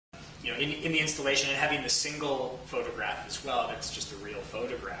in the installation, and having the single photograph as well, that's just a real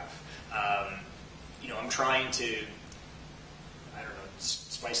photograph. I'm trying to, I don't know,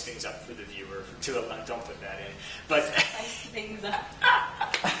 spice things up for the viewer. Don't put that in. But spice things up.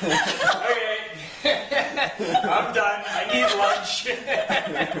 Okay, I'm done. I need lunch.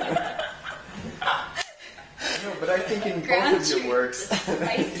 No, but I think in both of your works,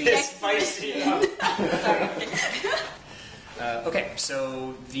 it's spicy. Sorry. Okay,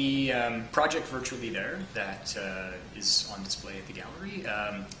 so the project Virtually There that is on display at the gallery,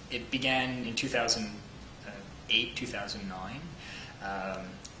 it began in 2008, 2009.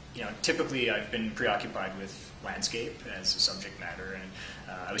 Typically I've been preoccupied with landscape as a subject matter, and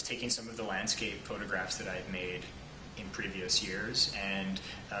I was taking some of the landscape photographs that I had made in previous years and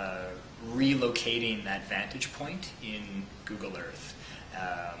relocating that vantage point in Google Earth.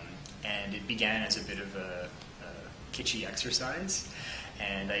 And it began as a bit of a kitschy exercise,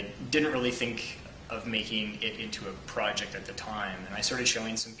 and I didn't really think of making it into a project at the time. And I started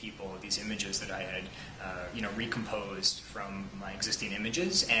showing some people these images that I had recomposed from my existing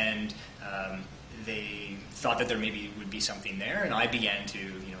images, and they thought that there maybe would be something there, and I began to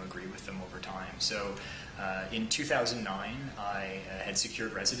agree with them over time. So in 2009, I had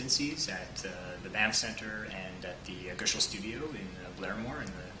secured residencies at the Banff Centre and at the Gushel Studio in Blairmore in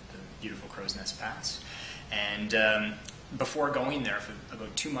the beautiful Crow's Nest Pass. And before going there, for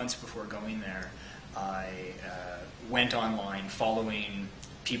about 2 months before going there, I went online following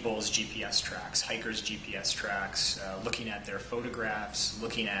people's GPS tracks, hikers' GPS tracks, looking at their photographs,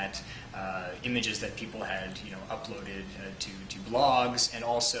 looking at images that people had uploaded to blogs, and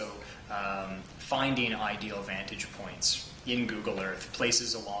also finding ideal vantage points in Google Earth,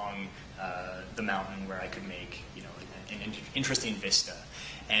 places along the mountain where I could make an interesting vista.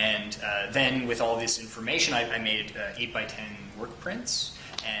 And then with all this information, I made 8x10 work prints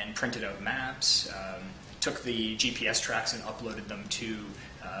and printed out maps, took the GPS tracks and uploaded them to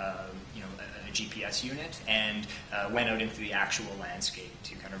a GPS unit, and went out into the actual landscape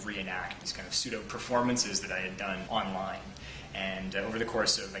to kind of reenact these kind of pseudo performances that I had done online. And over the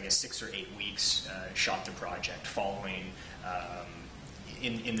course of, I guess, 6 or 8 weeks, shot the project following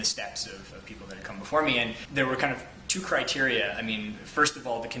in the steps of people that had come before me. And there were kind of 2 criteria. I mean, first of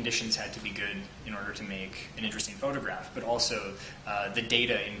all, the conditions had to be good in order to make an interesting photograph, but also the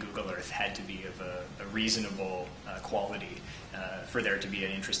data in Google Earth had to be of a reasonable quality for there to be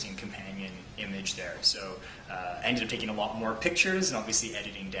an interesting companion image there. So I ended up taking a lot more pictures and obviously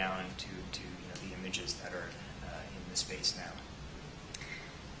editing down to the images that are in the space now.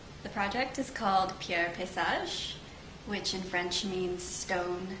 The project is called Pierre Paysage, which in French means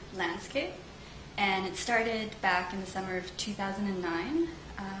stone landscape. And it started back in the summer of 2009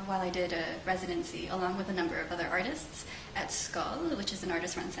 while I did a residency along with a number of other artists at Skull, which is an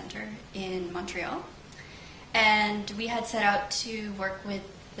artist-run center in Montreal. And we had set out to work with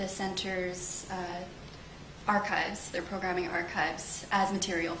the center's archives, their programming archives, as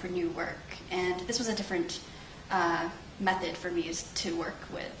material for new work. And this was a different method for me to work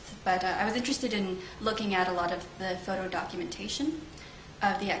with. But I was interested in looking at a lot of the photo documentation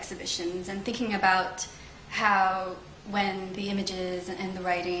of the exhibitions and thinking about how, when the images and the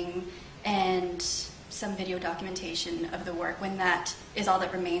writing and some video documentation of the work, when that is all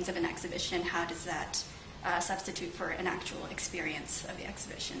that remains of an exhibition, how does that substitute for an actual experience of the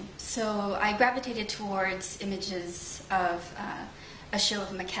exhibition? So I gravitated towards images of a show of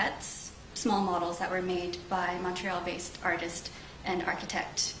maquettes, small models that were made by Montreal-based artist and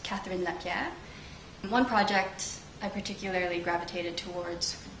architect Catherine Lapierre. One project I particularly gravitated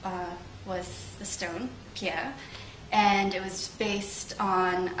towards was the stone, Pierre, and it was based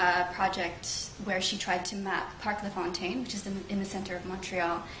on a project where she tried to map Parc La Fontaine, which is in the center of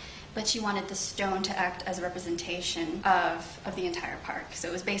Montreal, but she wanted the stone to act as a representation of the entire park. So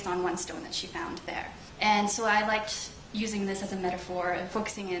it was based on one stone that she found there. And so I liked using this as a metaphor,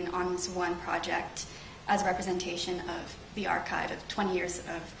 focusing in on this one project as a representation of the archive, of 20 years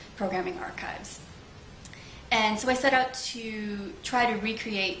of programming archives. And so I set out to try to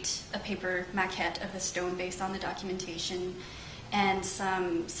recreate a paper maquette of the stone based on the documentation and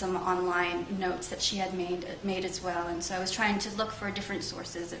some online notes that she had made as well. And so I was trying to look for different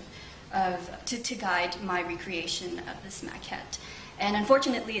sources to guide my recreation of this maquette. And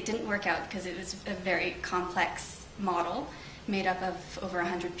unfortunately, it didn't work out because it was a very complex model made up of over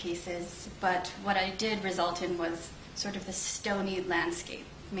 100 pieces. But what I did result in was sort of the stony landscape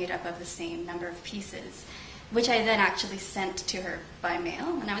made up of the same number of pieces, which I then actually sent to her by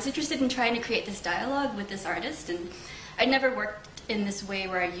mail. And I was interested in trying to create this dialogue with this artist, and I'd never worked in this way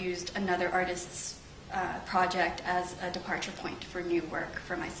where I used another artist's project as a departure point for new work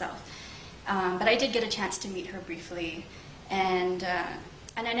for myself. But I did get a chance to meet her briefly, and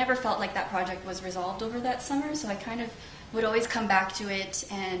I never felt like that project was resolved over that summer, so I kind of would always come back to it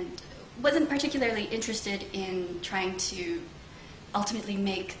and wasn't particularly interested in trying to ultimately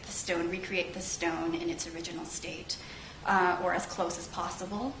make the stone, recreate the stone in its original state, or as close as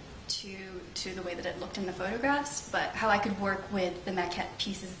possible to the way that it looked in the photographs, but how I could work with the maquette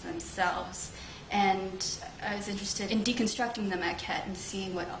pieces themselves. And I was interested in deconstructing the maquette and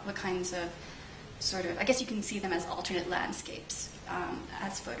seeing what kinds of sort of, I guess you can see them as alternate landscapes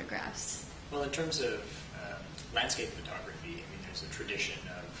as photographs. Well, in terms of landscape photography, I mean, there's a tradition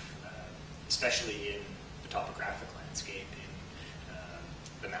of, especially in the topographic landscape, in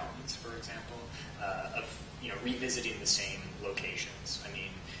the mountains, for example, of revisiting the same locations. I mean,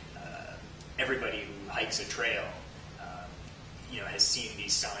 everybody who hikes a trail, has seen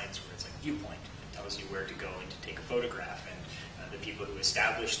these signs where it's like viewpoint. It tells you where to go and to take a photograph. And the people who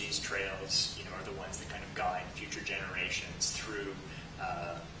establish these trails, are the ones that kind of guide future generations through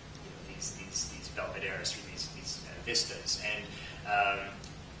these belvederes, through these vistas. And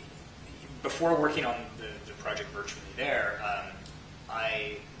before working on the project virtually there,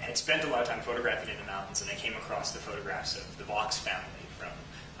 I had spent a lot of time photographing in the mountains, and I came across the photographs of the Vox family from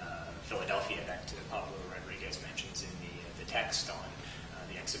Philadelphia that Pablo Rodriguez mentions in the text on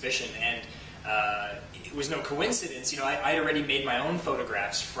the exhibition. And it was no coincidence, I had already made my own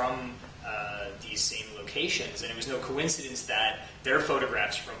photographs from these same locations, and it was no coincidence that their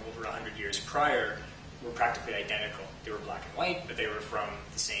photographs from over 100 years prior were practically identical. They were black and white, but they were from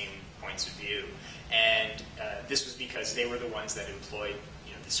the same points of view. And this was because they were the ones that employed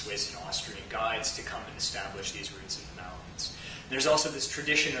the Swiss and Austrian guides to come and establish these routes in the mountains. There's also this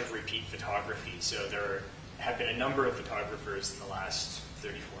tradition of repeat photography. So there have been a number of photographers in the last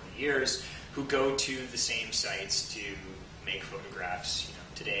 30, 40 years who go to the same sites to make photographs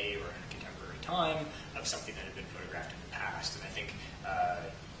today or in a contemporary time of something that had been photographed in the past. And I think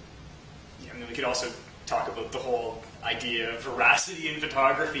we could also talk about the whole idea of veracity in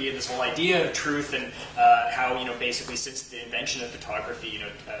photography and this whole idea of truth, and how basically since the invention of photography,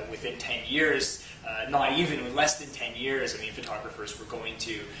 within 10 years, not even with less than 10 years, photographers were going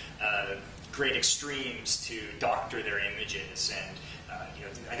to great extremes to doctor their images, and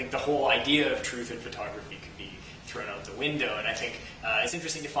I think the whole idea of truth in photography could be thrown out the window. And I think it's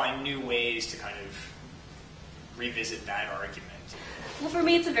interesting to find new ways to kind of revisit that argument. Well, for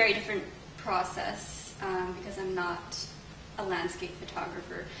me, it's a very different process. Because I'm not a landscape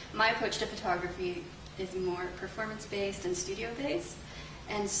photographer. My approach to photography is more performance-based and studio-based.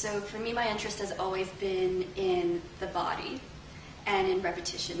 And so for me, my interest has always been in the body and in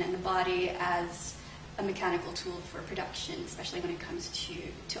repetition, and the body as a mechanical tool for production, especially when it comes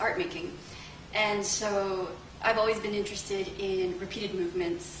to art making. And so I've always been interested in repeated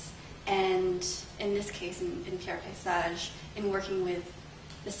movements, and in this case, in Pierre Paysage, in working with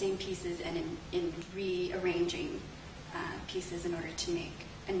the same pieces and in rearranging pieces in order to make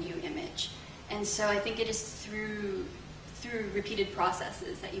a new image. And so I think it is through repeated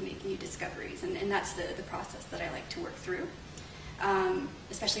processes that you make new discoveries, and that's the process that I like to work through,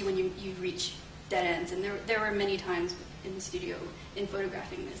 especially when you reach dead ends. And there were many times in the studio in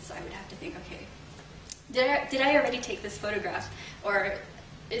photographing this, I would have to think, okay, did I already take this photograph, or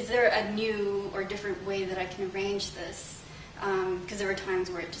is there a new or different way that I can arrange this? Because there were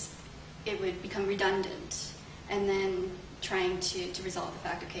times where it would become redundant, and then trying to resolve the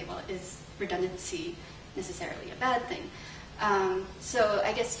fact, okay, well, is redundancy necessarily a bad thing? So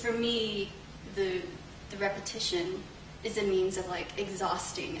I guess for me, the repetition is a means of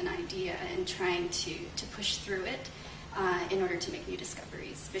exhausting an idea and trying to push through it in order to make new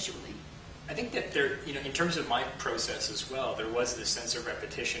discoveries visually. I think that there, in terms of my process as well, there was this sense of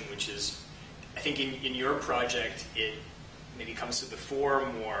repetition, which is, I think in your project, it maybe comes to the fore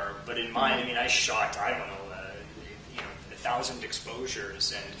more, but in mine, I shot, 1,000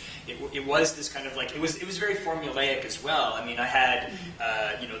 exposures, and it was this kind of it was very formulaic as well. I had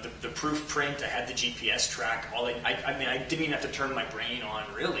the proof print, I had the GPS track. I didn't even have to turn my brain on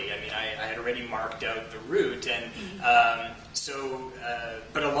really. I had already marked out the route, and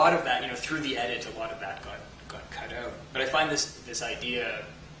but a lot of that, through the edit, a lot of that got cut out. But I find this idea,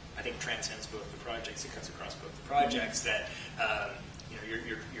 I think, transcends both the projects. It cuts across both the projects. That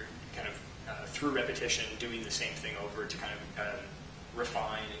you're kind of through repetition doing the same thing over to kind of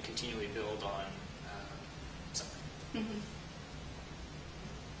refine and continually build on something. Mm-hmm.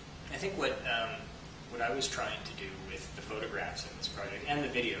 I think what I was trying to do with the photographs in this project and the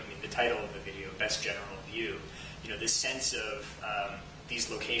video, the title of the video, Best General View, this sense of these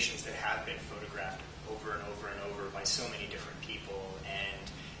locations that have been photographed over and over and over by so many different people,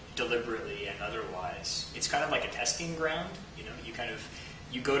 and deliberately and otherwise. It's kind of like a testing ground.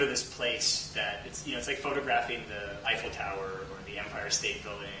 You go to this place that it's like photographing the Eiffel Tower or the Empire State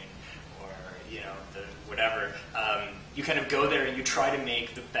Building or the whatever. You kind of go there and you try to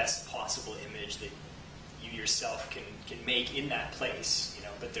make the best possible image that you yourself can make in that place.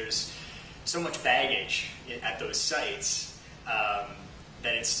 But there's so much baggage at those sites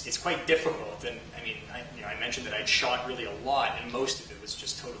that it's quite difficult. And I mean, I mentioned that I'd shot really a lot, and most of it was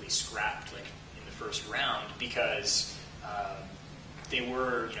just totally scrapped, like in the first round, because they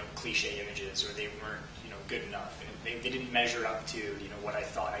were cliche images, or they weren't good enough, and they didn't measure up to what I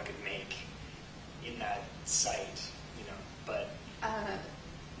thought I could make in that site. But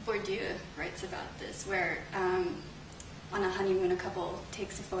Bourdieu writes about this, where on a honeymoon, a couple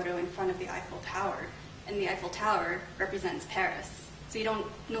takes a photo in front of the Eiffel Tower, and the Eiffel Tower represents Paris. So you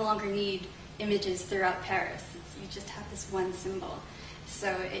no longer need images throughout Paris. You just have this one symbol. So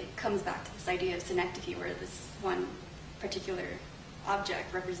it comes back to this idea of synecdoche, where this one particular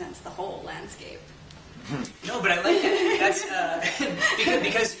object represents the whole landscape. No, but I like that. That's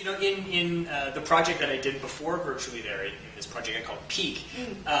because in the project that I did before virtually there, in this project I called Peak,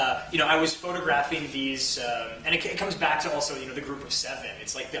 I was photographing these, and it comes back to also the group of 7.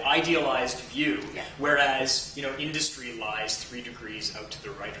 It's like the idealized view, whereas industry lies 3 degrees out to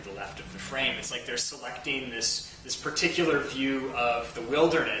the right or the left of the frame. It's like they're selecting this particular view of the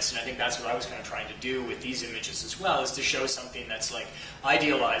wilderness, and I think that's what I was kind of trying to do with these images as well, is to show something that's like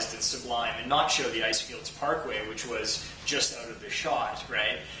idealized and sublime, and not show the Icefields Parkway, which was just out of the shot,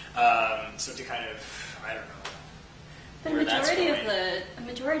 right? So to kind of, I don't know. But a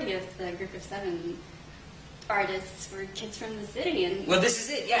majority of the group of 7 artists were kids from the city, and this is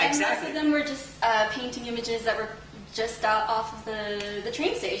it. Yeah, exactly. Most of them were just painting images that were just off of the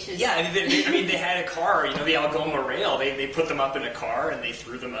train station. Yeah, I mean, they had a car, the Algoma Rail. They put them up in a car and they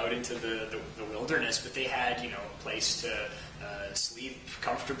threw them out into the wilderness. But they had, a place to sleep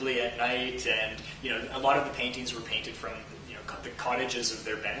comfortably at night, and a lot of the paintings were painted from the cottages of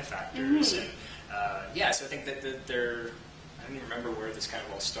their benefactors, and so I think that they're. I don't even remember where this kind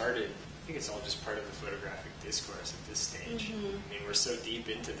of all started. I think it's all just part of the photographic discourse at this stage. I mean, we're so deep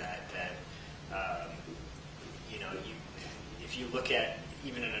into that if you look at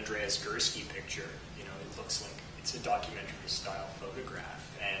even an Andreas Gursky picture, it looks like it's a documentary style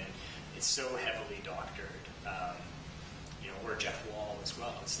photograph, and it's so heavily doctored. Or Jeff Wall as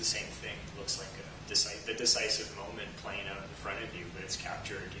well. It's the same thing. It looks like the decisive moment playing out in front of you, but it's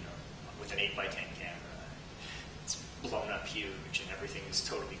captured, with an 8x10 camera. It's blown up huge, and everything is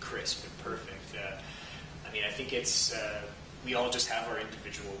totally crisp and perfect. I think it's we all just have our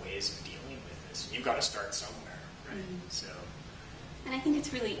individual ways of dealing with this. You've got to start somewhere, right? So. And I think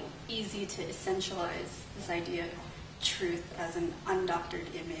it's really easy to essentialize this idea of truth as an undoctored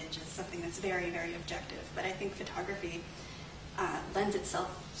image, as something that's very, very objective. But I think photography lends itself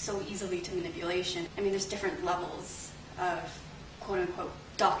so easily to manipulation. I mean, there's different levels of quote-unquote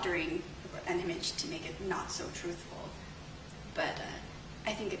doctoring an image to make it not so truthful. But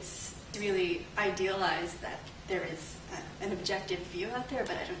I think it's really idealized that there is an objective view out there,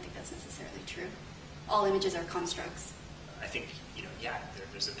 but I don't think that's necessarily true. All images are constructs. I think,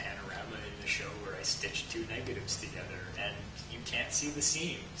 there's a panorama in the show where I stitched 2 negatives together, and you can't see the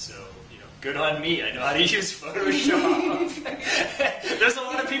seam, so, good on me. I know how to use Photoshop. There's a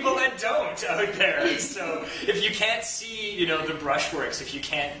lot of people that don't out there, so if you can't see, the brushworks,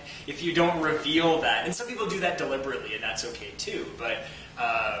 if you don't reveal that, and some people do that deliberately, and that's okay too, but,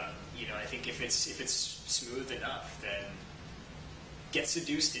 I think if it's smooth enough, then get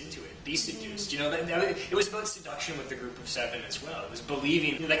seduced into it. Be seduced. It was about seduction with the group of 7 as well. It was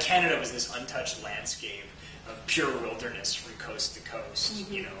believing that Canada was this untouched landscape of pure wilderness from coast to coast.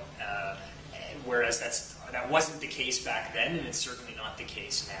 Whereas that wasn't the case back then, and it's certainly not the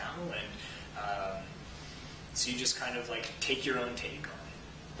case now. And so you just kind of take your own take on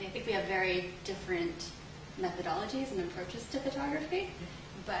it. I think we have very different methodologies and approaches to photography,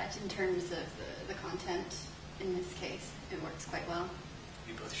 but in terms of the content, in this case, it works quite well.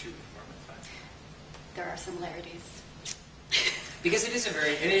 We both shoot with 4x5. There are similarities. Because it is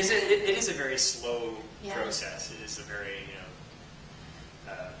a very slow process. It is a very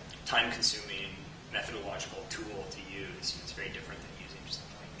time-consuming methodological tool to use. It's very different than using just a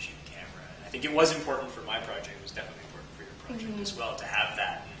point and shoot camera. And I think it was important for my project. It was definitely important for your project as well to have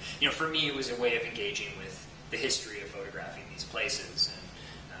that. And, for me, it was a way of engaging with the history of photographing these places. And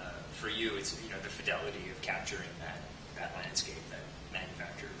for you, it's the fidelity of capturing that landscape, that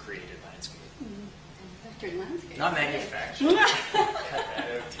manufacturer-created landscape. Manufactured landscape. Not manufactured. Cut that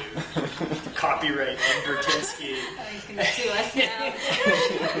out too. Copyright and Bertinsky. Oh, he's going to sue us now.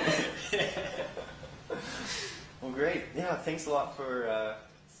 Well, great. Yeah, thanks a lot for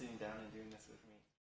sitting down and doing this with me.